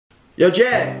Yo,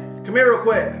 Jay, come here real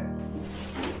quick.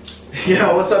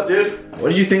 Yo, what's up, dude? What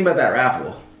did you think about that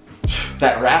raffle?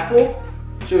 That raffle?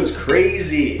 Shit was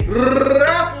crazy.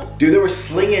 Dude, they were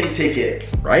slinging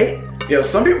tickets, right? Yo,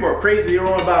 some people are crazy. They don't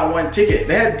want to buy one ticket.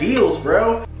 They had deals,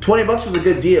 bro. 20 bucks was a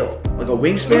good deal. Like a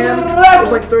wingspan, it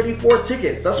was like 34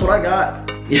 tickets. That's what I got.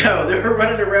 Yo, they were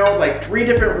running around with like 3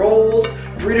 different rolls,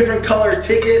 3 different colored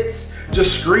tickets,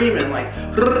 just screaming like,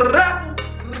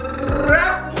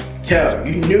 yo,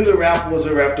 you knew the raffle was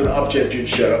over after the Upjet dude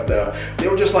showed up though. They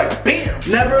were just like, bam,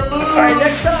 never lose. All right,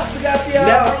 next up, we got the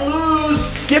never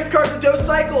lose gift card to Joe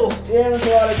Cycles. Damn, that's a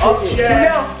lot of tickets.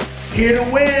 Upjet, here to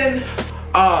win.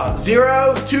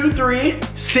 0, 2, 3,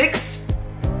 6,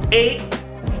 8,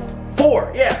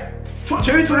 4. Yeah.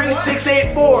 2, 3, 6,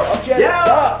 8, 4. Upjet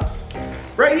sucks.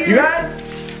 Right here. You guys,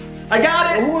 I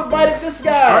got it. Well, who invited this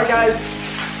guy? All right, guys.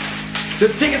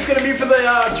 This ticket's gonna be for the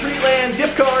Treeland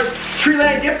gift card.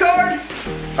 Treeland gift card?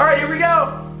 All right, here we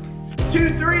go.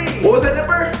 2, 3. What was that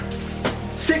number?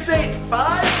 6, 8,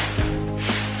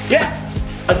 5? Yeah.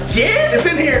 Again? It's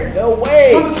in here. No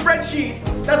way. It's on the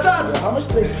spreadsheet. That's us. How much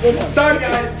did they spend on Sorry,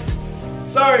 tickets?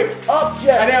 guys. Sorry.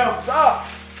 Upjet I know.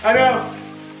 sucks. I know.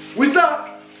 We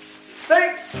suck.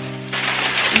 Thanks.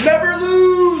 Never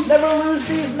lose. Never lose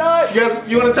these nuts.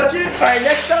 You want to touch it? All right,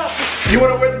 next up. You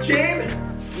want to wear the chain?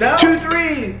 No? 2,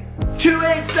 3, 2,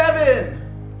 8, 7.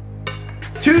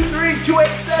 2, 3, 2, 8,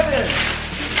 7.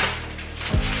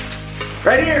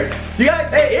 Right here. You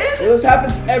guys, hey, in? This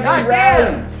happens every God rally.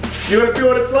 damn. You want to feel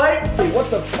what it's like? Hey,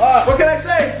 what the fuck? What can I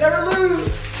say? Never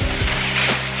lose.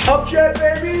 Upjet,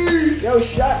 baby. Yo,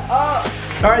 shut up.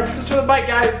 All right, this is for the bike,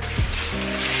 guys.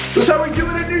 This is how we do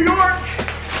it in New York.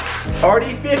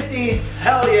 RD50,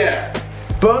 hell yeah.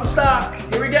 Bone stock,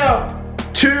 here we go.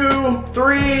 2,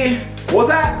 3, what was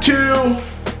that? 2,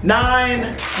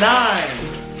 9, 9.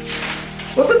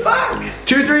 What the fuck?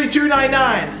 2, 3, 2, 9,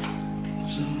 9.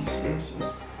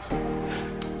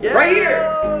 Yeah. Right here,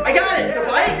 I got it. The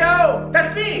bike, go.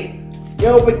 That's me.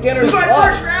 Yo, beginner's This is my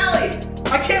luck. first rally.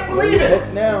 I can't believe it.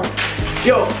 Look now.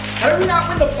 Yo, how did we not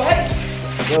win the bike?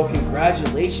 Yo,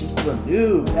 congratulations to the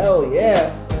noob. Hell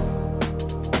yeah.